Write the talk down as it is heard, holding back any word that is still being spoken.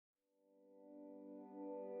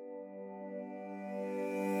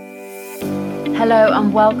Hello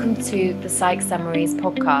and welcome to the Psych Summaries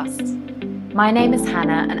podcast. My name is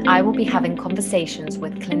Hannah and I will be having conversations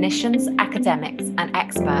with clinicians, academics and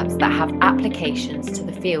experts that have applications to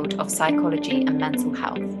the field of psychology and mental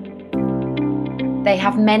health. They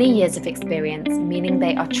have many years of experience, meaning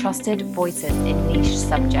they are trusted voices in niche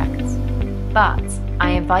subjects. But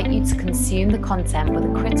I invite you to consume the content with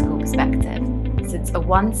a critical perspective, since a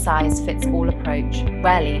one-size-fits-all approach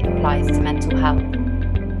rarely applies to mental health.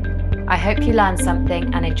 I hope you learned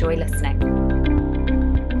something and enjoy listening.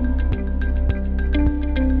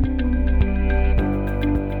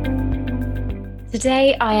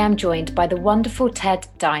 Today, I am joined by the wonderful Ted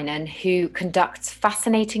Dinan, who conducts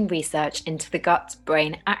fascinating research into the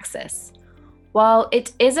gut-brain axis. While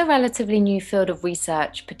it is a relatively new field of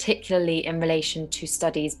research, particularly in relation to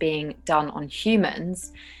studies being done on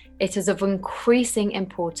humans, it is of increasing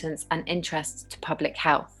importance and interest to public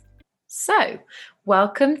health. So,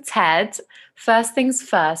 welcome, Ted. First things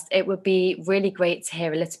first, it would be really great to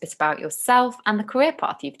hear a little bit about yourself and the career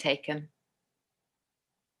path you've taken.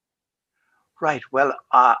 Right. Well,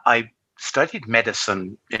 I studied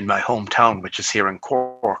medicine in my hometown, which is here in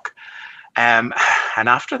Cork. And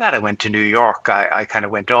after that, I went to New York. I kind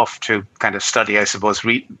of went off to kind of study, I suppose,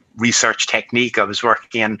 research technique. I was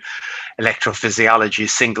working in electrophysiology,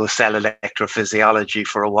 single cell electrophysiology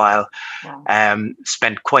for a while. Wow.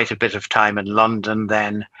 Spent quite a bit of time in London,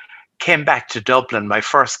 then came back to Dublin. My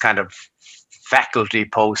first kind of faculty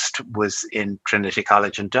post was in Trinity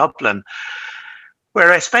College in Dublin,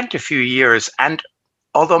 where I spent a few years. And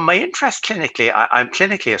although my interest clinically, I'm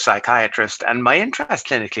clinically a psychiatrist, and my interest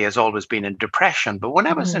clinically has always been in depression. But when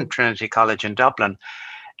I was in Trinity College in Dublin,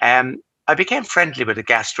 I became friendly with a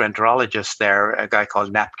gastroenterologist there, a guy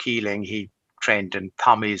called Knapp Keeling. He trained in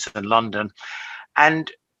Tommy's in London.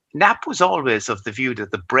 And Knapp was always of the view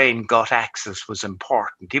that the brain-gut axis was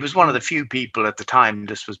important. He was one of the few people at the time,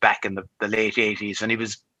 this was back in the late 80s, and he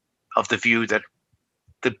was of the view that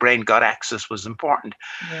the brain-gut axis was important.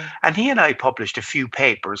 Yeah. And he and I published a few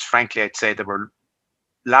papers. Frankly, I'd say they were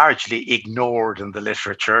largely ignored in the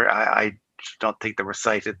literature. I don't think they were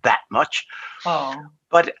cited that much. Oh.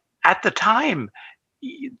 But at the time,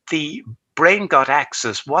 the brain-gut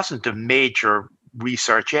axis wasn't a major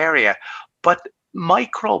research area, but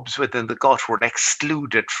microbes within the gut were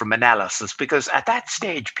excluded from analysis because at that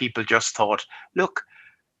stage, people just thought, look,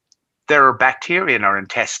 there are bacteria in our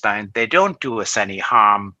intestine. They don't do us any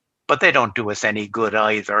harm, but they don't do us any good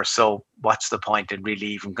either. So what's the point in really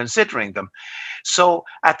even considering them? So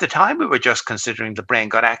at the time, we were just considering the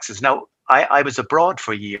brain-gut axis. Now, I was abroad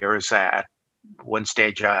for years. At one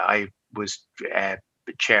stage, I was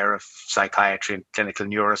chair of psychiatry and clinical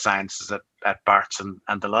neurosciences at Barts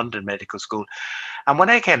and the London Medical School. And when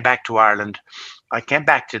I came back to Ireland, I came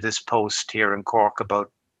back to this post here in Cork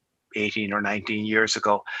about 18 or 19 years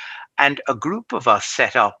ago. And a group of us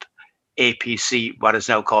set up APC, what is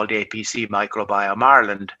now called APC Microbiome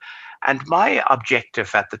Ireland. And my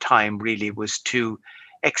objective at the time really was to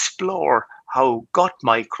explore how gut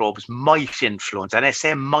microbes might influence, and I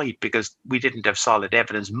say might because we didn't have solid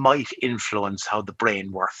evidence, might influence how the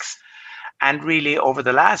brain works. And really over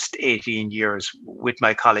the last 18 years with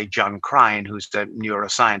my colleague, John Crine, who's a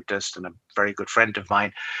neuroscientist and a very good friend of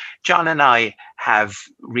mine, John and I have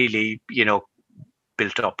really,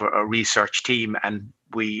 built up a research team, and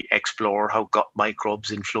we explore how gut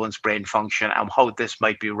microbes influence brain function and how this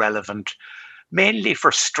might be relevant mainly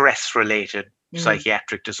for stress-related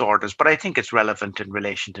psychiatric disorders, but I think it's relevant in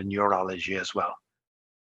relation to neurology as well.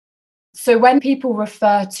 So when people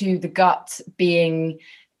refer to the gut being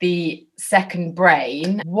the second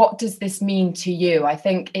brain, what does this mean to you? I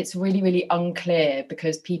think it's really, really unclear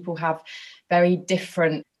because people have very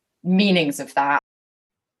different meanings of that.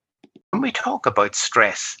 When we talk about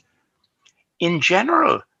stress, in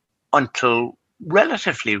general, until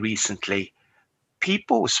relatively recently,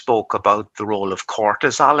 people spoke about the role of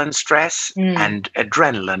cortisol in stress and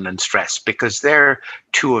adrenaline in stress because they're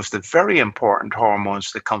two of the very important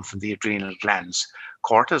hormones that come from the adrenal glands.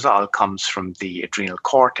 Cortisol comes from the adrenal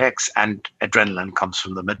cortex and adrenaline comes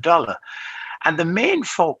from the medulla. And the main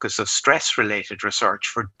focus of stress-related research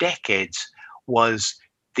for decades was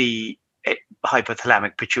the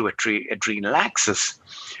hypothalamic pituitary adrenal axis.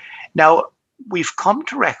 Now, we've come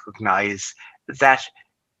to recognize that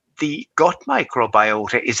the gut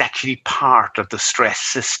microbiota is actually part of the stress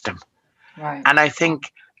system. Right. And I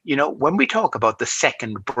think, when we talk about the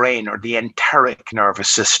second brain or the enteric nervous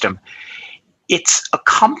system, it's a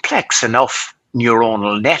complex enough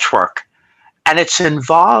neuronal network And it's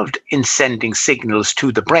involved in sending signals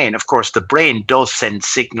to the brain. Of course, the brain does send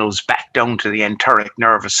signals back down to the enteric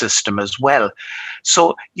nervous system as well.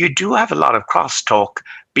 So you do have a lot of crosstalk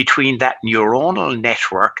between that neuronal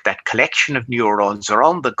network, that collection of neurons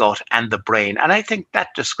around the gut and the brain. And I think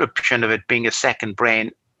that description of it being a second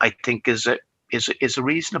brain, I think is a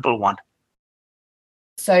reasonable one.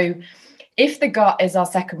 So if the gut is our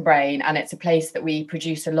second brain and it's a place that we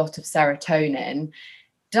produce a lot of serotonin,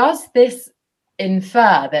 does this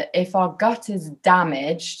infer that if our gut is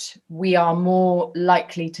damaged, we are more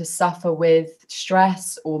likely to suffer with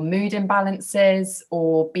stress or mood imbalances,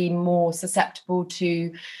 or be more susceptible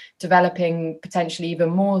to developing potentially even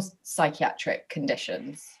more psychiatric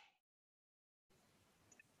conditions?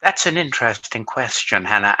 That's an interesting question,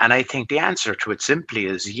 Hannah. And I think the answer to it simply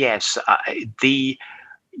is yes. The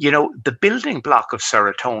building block of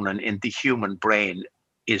serotonin in the human brain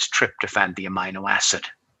is tryptophan, the amino acid.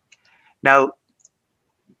 Now,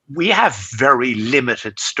 we have very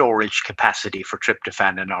limited storage capacity for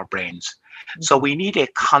tryptophan in our brains. So we need a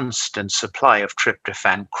constant supply of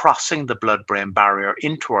tryptophan crossing the blood-brain barrier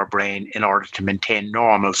into our brain in order to maintain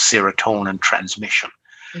normal serotonin transmission.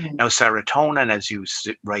 Mm-hmm. Now, serotonin, as you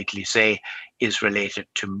rightly say, is related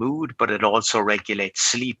to mood, but it also regulates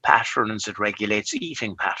sleep patterns, it regulates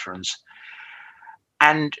eating patterns.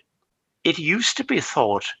 And it used to be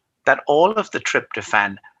thought that all of the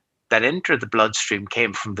tryptophan that entered the bloodstream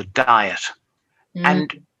came from the diet. Mm.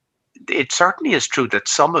 And it certainly is true that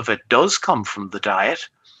some of it does come from the diet,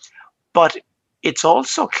 but it's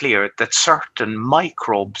also clear that certain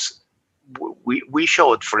microbes, we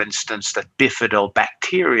showed, for instance, that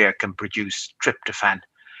bifidobacteria can produce tryptophan.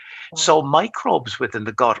 Wow. So microbes within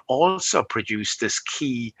the gut also produce this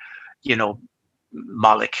key,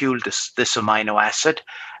 molecule, this amino acid.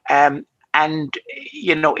 And,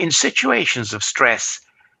 in situations of stress,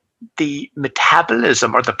 the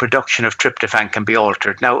metabolism or the production of tryptophan can be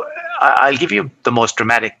altered. Now, I'll give you the most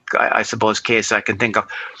dramatic, I suppose, case I can think of.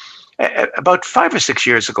 About 5 or 6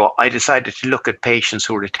 years ago, I decided to look at patients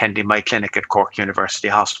who were attending my clinic at Cork University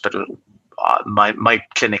Hospital. My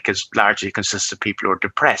clinic is largely consists of people who are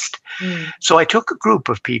depressed. Mm. So I took a group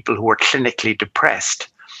of people who were clinically depressed,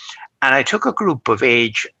 and I took a group of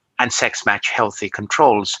age and sex match healthy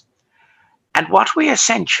controls. And what we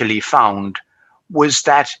essentially found was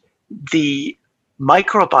that the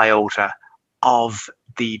microbiota of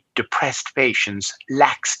the depressed patients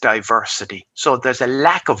lacks diversity. So there's a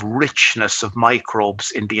lack of richness of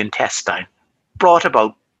microbes in the intestine, brought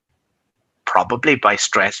about probably by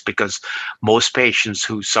stress, because most patients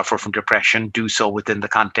who suffer from depression do so within the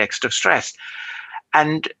context of stress.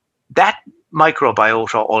 And that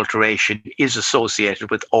microbiota alteration is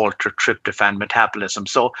associated with altered tryptophan metabolism.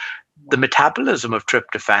 So the metabolism of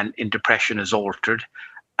tryptophan in depression is altered,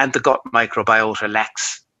 and the gut microbiota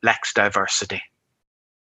lacks diversity.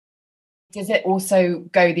 Does it also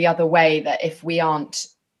go the other way, that if we aren't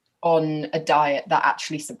on a diet that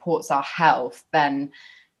actually supports our health, then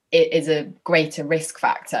it is a greater risk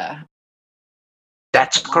factor?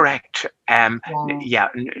 That's correct. Yeah,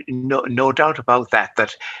 no doubt about that.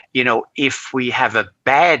 That, if we have a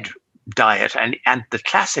bad diet, and the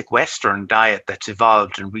classic Western diet that's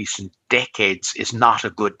evolved in recent decades is not a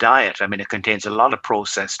good diet. I mean, it contains a lot of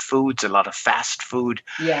processed foods, a lot of fast food,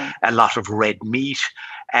 a lot of red meat.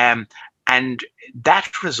 And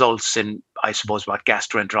that results in, I suppose, what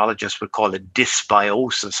gastroenterologists would call a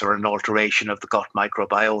dysbiosis, or an alteration of the gut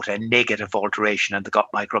microbiota, a negative alteration in the gut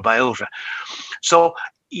microbiota. So,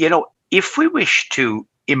 if we wish to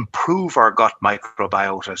improve our gut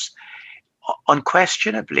microbiotas,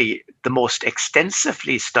 unquestionably, the most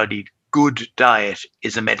extensively studied good diet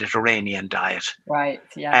is a Mediterranean diet. Right,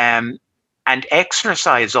 yeah. And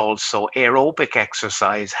exercise also, aerobic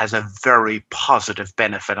exercise, has a very positive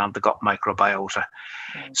benefit on the gut microbiota.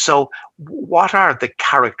 Mm. So what are the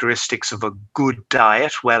characteristics of a good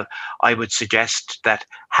diet? Well, I would suggest that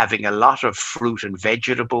having a lot of fruit and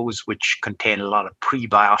vegetables, which contain a lot of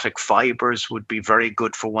prebiotic fibers, would be very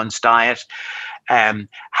good for one's diet.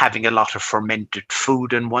 Having a lot of fermented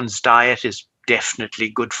food in one's diet is definitely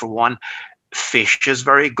good for one. Fish is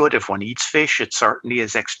very good. If one eats fish, it certainly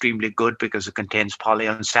is extremely good because it contains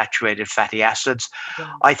polyunsaturated fatty acids.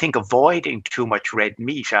 Yeah. I think avoiding too much red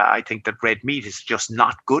meat. I think that red meat is just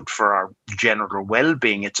not good for our general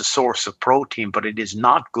well-being. It's a source of protein, but it is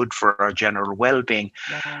not good for our general well-being.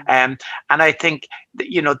 Yeah. And I think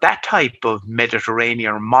that type of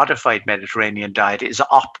Mediterranean or modified Mediterranean diet is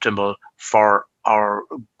optimal for our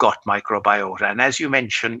gut microbiota. And as you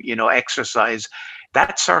mentioned, exercise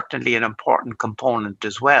that's certainly an important component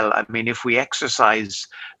as well. I mean, if we exercise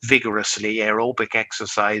vigorously, aerobic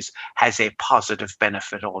exercise has a positive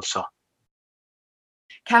benefit also.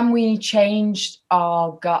 Can we change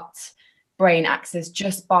our gut brain axis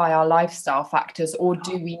just by our lifestyle factors, or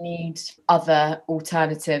do we need other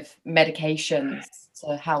alternative medications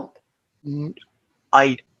to help?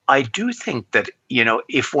 I do think that,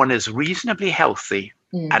 if one is reasonably healthy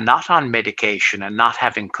and not on medication and not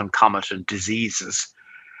having concomitant diseases,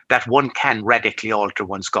 that one can radically alter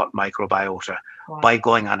one's gut microbiota by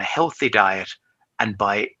going on a healthy diet and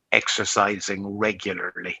by exercising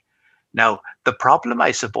regularly. Now, the problem,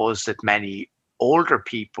 I suppose, that many older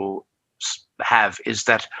people have is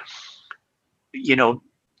that,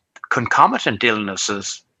 concomitant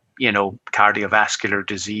illnesses, cardiovascular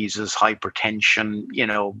diseases, hypertension,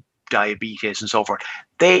 diabetes and so forth,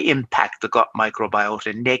 they impact the gut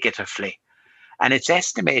microbiota negatively. And it's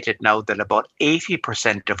estimated now that about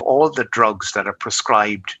 80% of all the drugs that are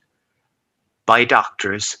prescribed by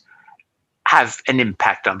doctors have an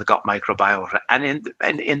impact on the gut microbiota. And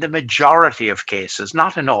in the majority of cases,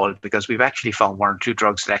 not in all, because we've actually found one or two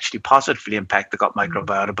drugs that actually positively impact the gut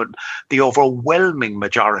microbiota, but the overwhelming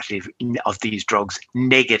majority of these drugs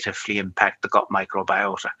negatively impact the gut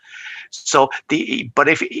microbiota. So but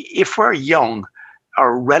if we're young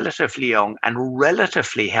or relatively young and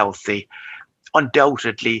relatively healthy,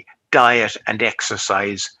 undoubtedly diet and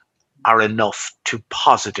exercise are enough to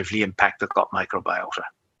positively impact the gut microbiota.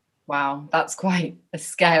 Wow, that's quite a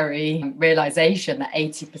scary realization that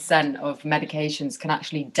 80% of medications can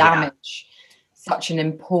actually damage such an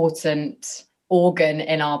important organ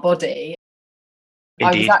in our body.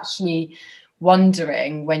 Indeed. I was actually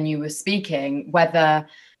wondering when you were speaking whether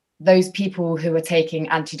those people who are taking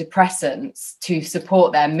antidepressants to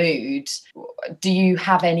support their mood, do you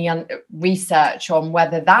have any research on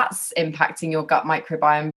whether that's impacting your gut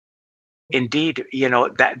microbiome? Indeed,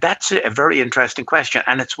 that's a very interesting question,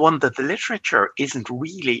 and it's one that the literature isn't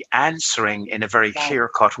really answering in a very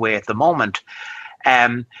clear-cut way at the moment.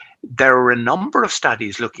 There are a number of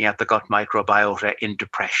studies looking at the gut microbiota in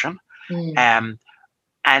depression,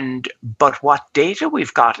 but what data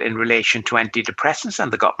we've got in relation to antidepressants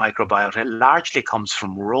and the gut microbiota largely comes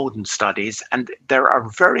from rodent studies, and there are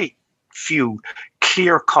very few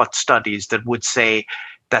clear-cut studies that would say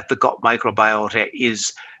that the gut microbiota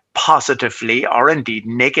is positively or indeed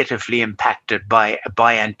negatively impacted by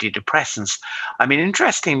antidepressants. I mean,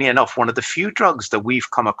 interestingly enough, one of the few drugs that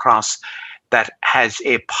we've come across that has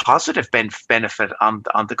a positive benefit on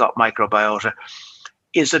the gut microbiota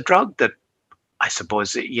is a drug that I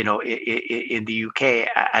suppose, in the UK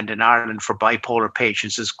and in Ireland for bipolar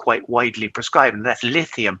patients is quite widely prescribed, and that's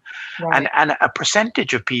lithium. Right. And a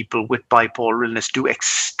percentage of people with bipolar illness do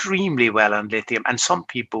extremely well on lithium, and some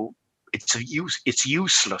people it's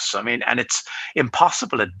useless. I mean, and it's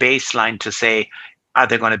impossible at baseline to say, are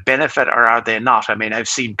they going to benefit or are they not? I mean, I've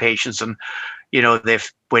seen patients and,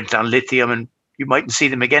 they've went on lithium and you mightn't see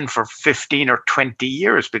them again for 15 or 20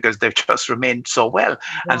 years because they've just remained so well. Wow.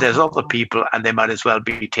 And there's other people and they might as well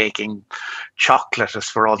be taking chocolate as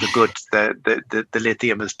for all the good the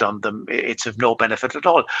lithium has done them. It's of no benefit at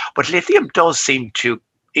all. But lithium does seem to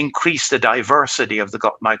increase the diversity of the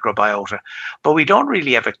gut microbiota, but we don't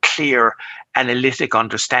really have a clear analytic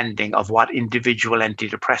understanding of what individual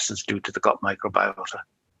antidepressants do to the gut microbiota.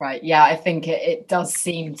 Right. Yeah, I think it does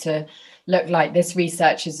seem to look like this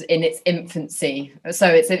research is in its infancy. So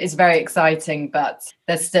it's very exciting, but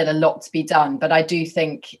there's still a lot to be done. But I do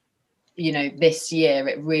think, this year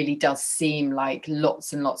it really does seem like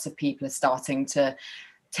lots and lots of people are starting to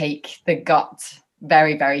take the gut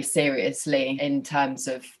very, very seriously in terms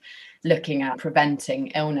of looking at preventing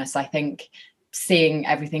illness. I think seeing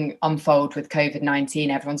everything unfold with COVID-19,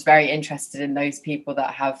 everyone's very interested in those people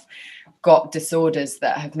that have got disorders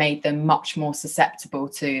that have made them much more susceptible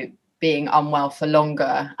to being unwell for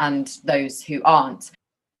longer and those who aren't.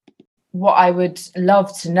 What I would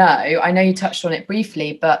love to know, I know you touched on it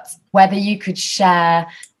briefly, but whether you could share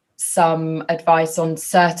some advice on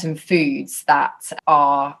certain foods that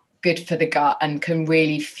are good for the gut and can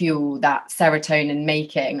really fuel that serotonin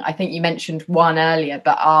making. I think you mentioned one earlier,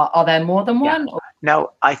 but are there more than one?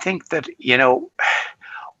 No, I think that,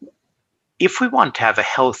 if we want to have a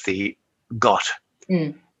healthy gut,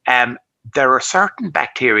 there are certain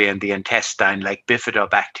bacteria in the intestine, like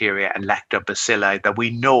bifidobacteria and lactobacilli, that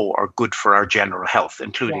we know are good for our general health,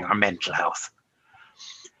 including our mental health.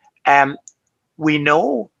 We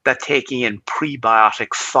know that taking in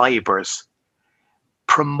prebiotic fibers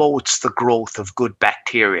promotes the growth of good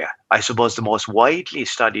bacteria. I suppose the most widely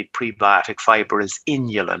studied prebiotic fiber is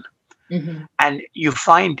inulin. Mhm. And you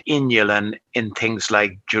find inulin in things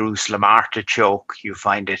like Jerusalem artichoke, you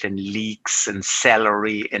find it in leeks and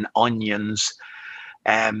celery, in onions,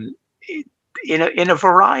 um, in a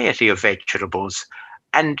variety of vegetables.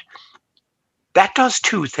 And that does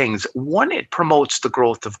two things. One, it promotes the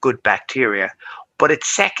growth of good bacteria, but it's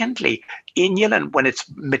secondly, inulin, when it's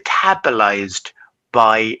metabolized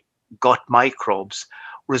by gut microbes,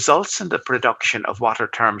 results in the production of what are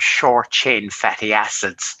termed short chain fatty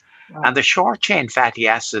acids. And Right. the short chain fatty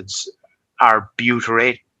acids are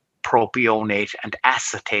butyrate, propionate, and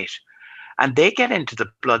acetate. And they get into the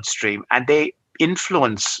bloodstream and they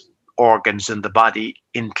influence organs in the body,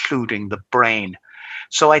 including the brain.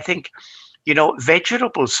 So I think,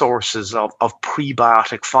 vegetable sources of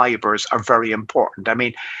prebiotic fibers are very important. I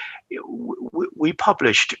mean, we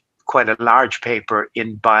published quite a large paper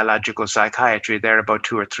in Biological Psychiatry there about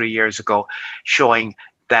 2 or 3 years ago, showing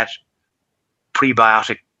that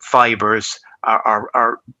prebiotic fibers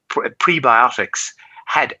are prebiotics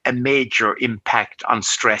had a major impact on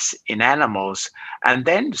stress in animals. And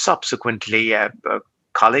then subsequently,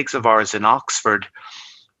 colleagues of ours in Oxford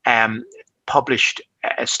um, published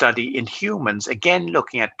a study in humans, again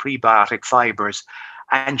looking at prebiotic fibers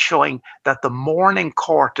and showing that the morning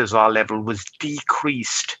cortisol level was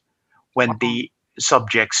decreased when the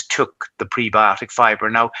subjects took the prebiotic fiber.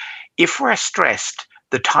 Now, if we're stressed,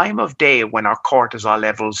 the time of day when our cortisol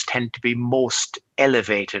levels tend to be most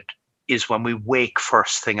elevated is when we wake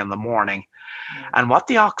first thing in the morning. And what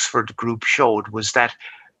the Oxford group showed was that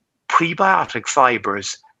prebiotic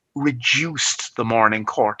fibers reduced the morning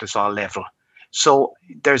cortisol level. So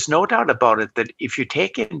there's no doubt about it that if you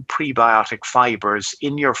take in prebiotic fibers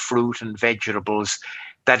in your fruit and vegetables,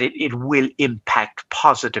 that it will impact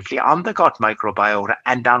positively on the gut microbiota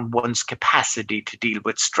and on one's capacity to deal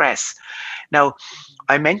with stress. Now,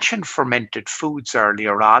 I mentioned fermented foods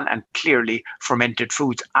earlier on, and clearly fermented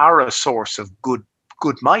foods are a source of good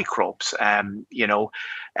microbes. And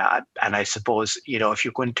I suppose, if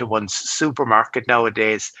you go into one's supermarket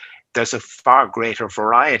nowadays, there's a far greater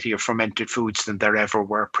variety of fermented foods than there ever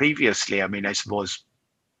were previously. I mean, I suppose,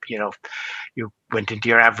 you went into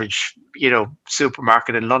your average,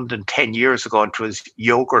 supermarket in London 10 years ago, and it was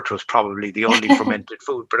yogurt was probably the only fermented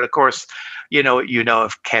food. But of course,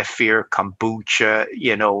 of kefir, kombucha,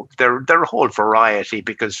 they're a whole variety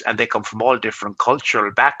and they come from all different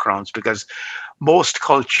cultural backgrounds, because most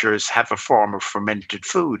cultures have a form of fermented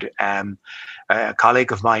food. A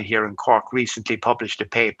colleague of mine here in Cork recently published a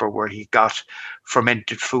paper where he got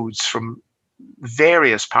fermented foods from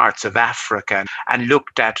various parts of Africa and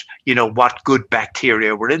looked at, what good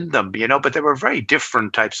bacteria were in them, but there were very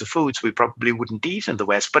different types of foods we probably wouldn't eat in the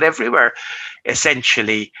West, but everywhere,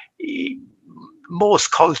 essentially,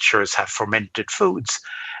 most cultures have fermented foods.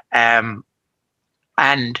 And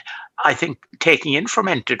I think taking in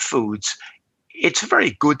fermented foods, it's a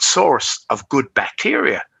very good source of good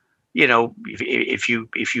bacteria. If you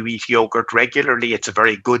eat yogurt regularly, it's a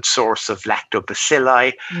very good source of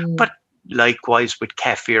lactobacilli, but likewise with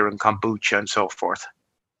kefir and kombucha and so forth.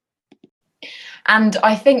 And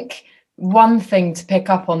I think one thing to pick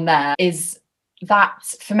up on there is that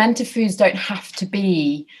fermented foods don't have to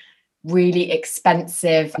be really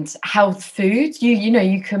expensive and health foods.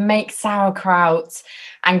 You can make sauerkraut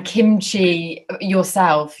and kimchi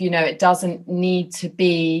yourself. It doesn't need to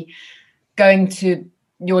be going to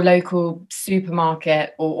your local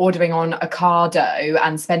supermarket or ordering on Ocado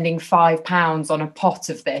and spending £5 on a pot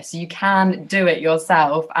of this. You can do it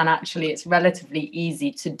yourself, and actually it's relatively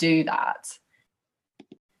easy to do that.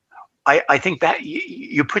 I think that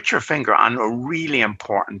you put your finger on a really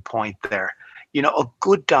important point there. A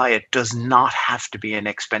good diet does not have to be an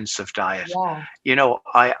expensive diet. Yeah.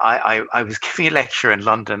 I was giving a lecture in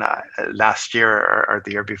London last year or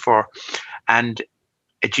the year before, and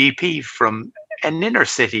a GP from an inner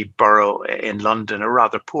city borough in London, a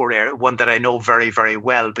rather poor area, one that I know very, very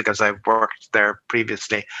well because I've worked there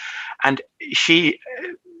previously. And she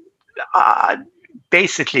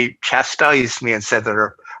basically chastised me and said that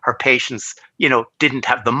her patients, didn't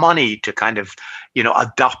have the money to kind of,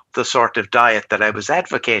 adopt the sort of diet that I was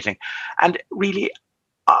advocating. And really,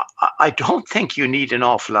 I don't think you need an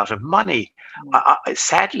awful lot of money.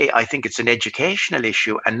 Sadly, I think it's an educational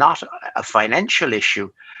issue and not a financial issue.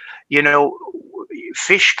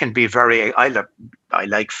 Fish can be I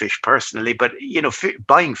like fish personally, but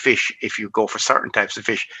buying fish, if you go for certain types of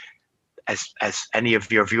fish, as any of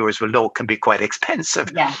your viewers will know, can be quite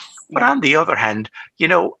expensive. Yes. But on the other hand,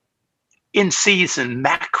 in season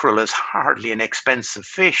mackerel is hardly an expensive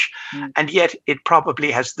fish, and yet it probably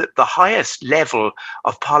has the highest level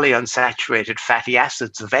of polyunsaturated fatty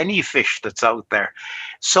acids of any fish that's out there.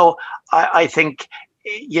 So I think,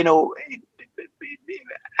 you know,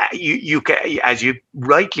 you can, as you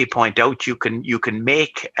rightly point out, you can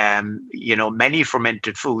make many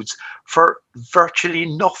fermented foods for virtually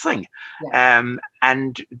nothing,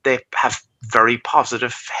 and they have very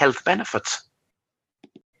positive health benefits.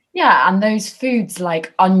 Yeah, and those foods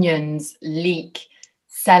like onions, leek,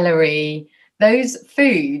 celery, those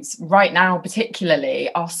foods right now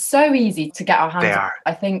particularly are so easy to get our hands on.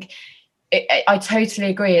 I think I totally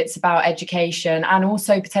agree. It's about education and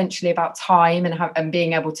also potentially about time and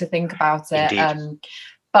being able to think about it.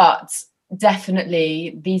 But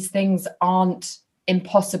definitely these things aren't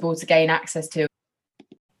impossible to gain access to.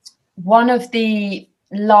 One of the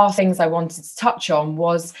last things I wanted to touch on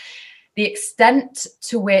was the extent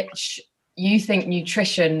to which you think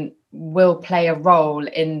nutrition will play a role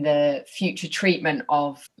in the future treatment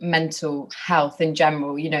of mental health in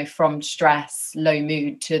general, you know, from stress, low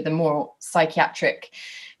mood to the more psychiatric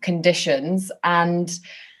conditions. And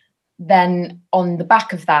then on the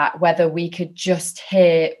back of that, whether we could just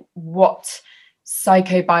hear what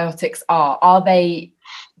psychobiotics are. Are they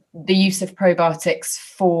the use of probiotics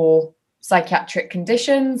for psychiatric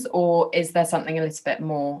conditions, or is there something a little bit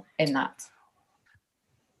more in that?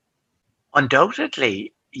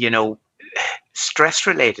 Undoubtedly, you know,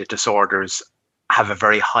 stress-related disorders have a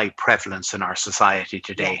very high prevalence in our society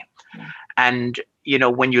today. And, you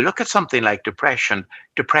know, when you look at something like depression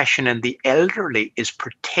in the elderly is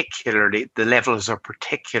the levels are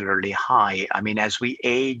particularly high. I mean, as we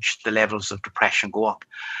age, the levels of depression go up.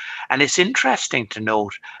 And it's interesting to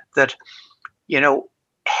note that, you know,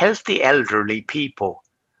 healthy elderly people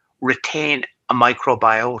retain a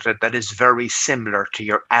microbiota that is very similar to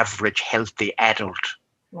your average healthy adult.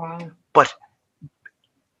 Wow. But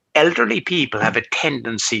elderly people have a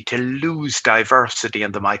tendency to lose diversity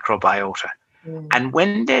in the microbiota. And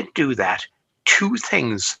when they do that, two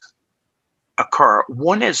things occur.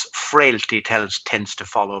 One is frailty tends to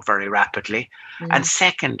follow very rapidly. And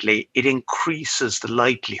secondly, it increases the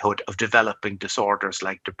likelihood of developing disorders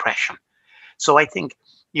like depression. So I think,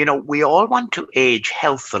 you know, we all want to age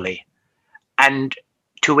healthily, and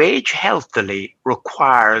to age healthily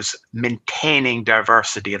requires maintaining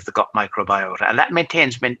diversity of the gut microbiota. And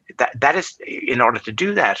that is, in order to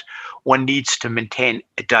do that, one needs to maintain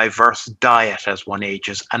a diverse diet as one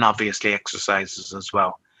ages, and obviously exercises as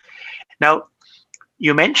well. Now,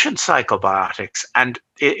 you mentioned psychobiotics, and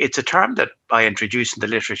it's a term that I introduced in the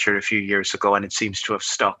literature a few years ago, and it seems to have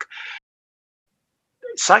stuck.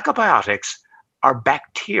 Psychobiotics are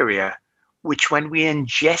bacteria which, when we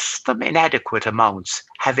ingest them in adequate amounts,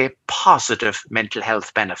 have a positive mental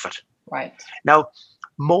health benefit. Right. Now,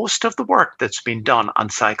 most of the work that's been done on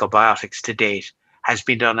psychobiotics to date has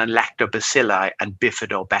been done on lactobacilli and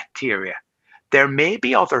bifidobacteria. There may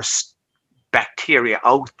be other bacteria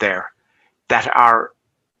out there that are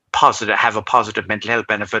positive, have a positive mental health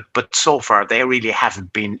benefit, but so far they really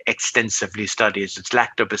haven't been extensively studied. It's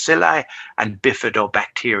lactobacilli and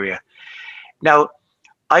bifidobacteria. Now,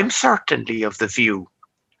 I'm certainly of the view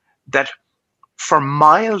that for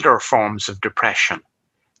milder forms of depression,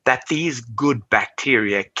 that these good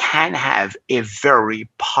bacteria can have a very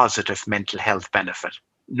positive mental health benefit.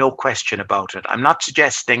 No question about it. I'm not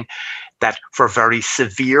suggesting that for very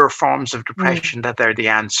severe forms of depression that they're the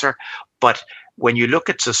answer, but when you look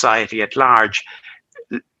at society at large,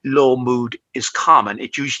 low mood is common.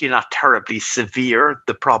 It's usually not terribly severe,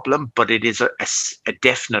 the problem, but it is a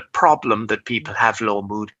definite problem that people have low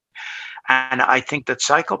mood. And I think that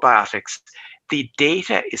psychobiotics, the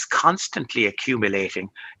data is constantly accumulating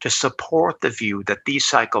to support the view that these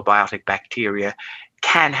psychobiotic bacteria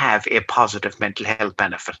can have a positive mental health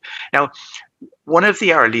benefit. Now, one of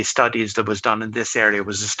the early studies that was done in this area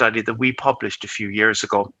was a study that we published a few years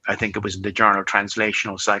ago. I think it was in the journal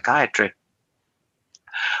Translational Psychiatry,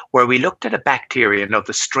 where we looked at a bacteria. Now,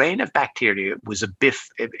 the strain of bacteria was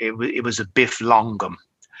it was a biflongum,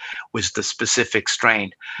 was the specific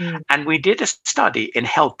strain. And we did a study in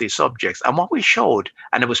healthy subjects. And what we showed,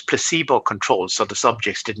 and it was placebo controlled, so the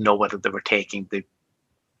subjects didn't know whether they were taking the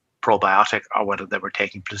probiotic or whether they were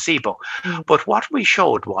taking placebo. But what we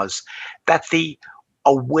showed was that the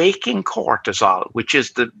awaking cortisol, which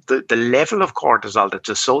is the level of cortisol that's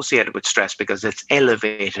associated with stress because it's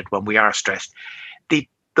elevated when we are stressed, the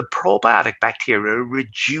probiotic bacteria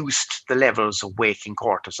reduced the levels of waking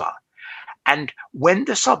cortisol. And when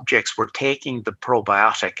the subjects were taking the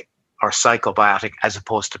probiotic or psychobiotic as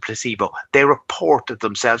opposed to placebo, they reported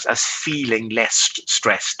themselves as feeling less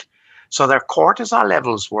stressed. So their cortisol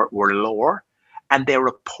levels were lower, and they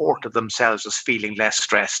reported themselves as feeling less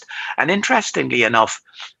stressed. And interestingly enough,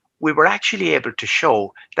 we were actually able to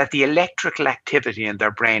show that the electrical activity in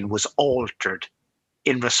their brain was altered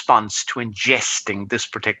in response to ingesting this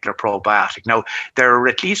particular probiotic. Now, there are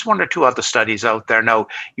at least one or two other studies out there now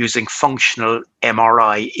using functional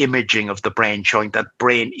MRI imaging of the brain, showing that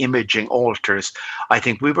brain imaging alters. I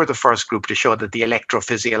think we were the first group to show that the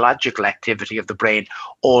electrophysiological activity of the brain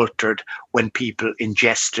altered when people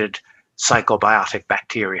ingested psychobiotic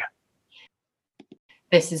bacteria.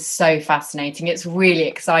 This is so fascinating. It's really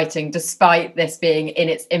exciting. Despite this being in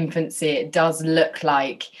its infancy, it does look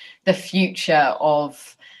like the future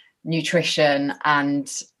of nutrition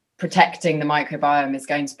and protecting the microbiome is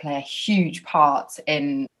going to play a huge part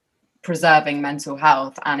in preserving mental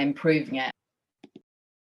health and improving it.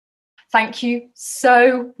 Thank you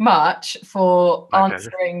so much for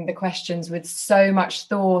answering the questions with so much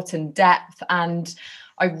thought and depth. And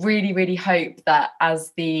I really, really hope that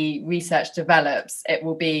as the research develops, it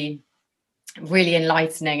will be really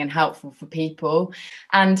enlightening and helpful for people.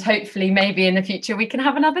 And hopefully maybe in the future we can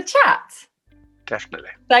have another chat. Definitely.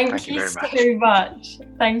 Thank you so much.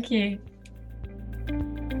 Thank you.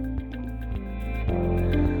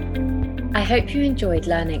 I hope you enjoyed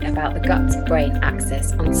learning about the gut-brain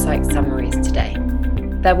axis on Psych Summaries today.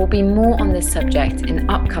 There will be more on this subject in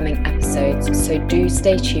upcoming episodes, so do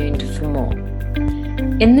stay tuned for more.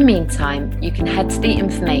 In the meantime, you can head to the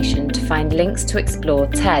information to find links to explore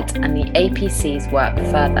TED and the APC's work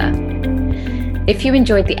further. If you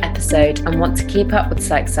enjoyed the episode and want to keep up with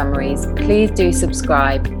Psych Summaries, please do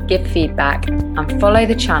subscribe, give feedback, and follow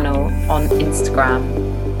the channel on Instagram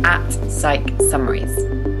 @Psych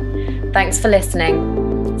Summaries. Thanks for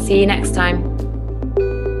listening. See you next time.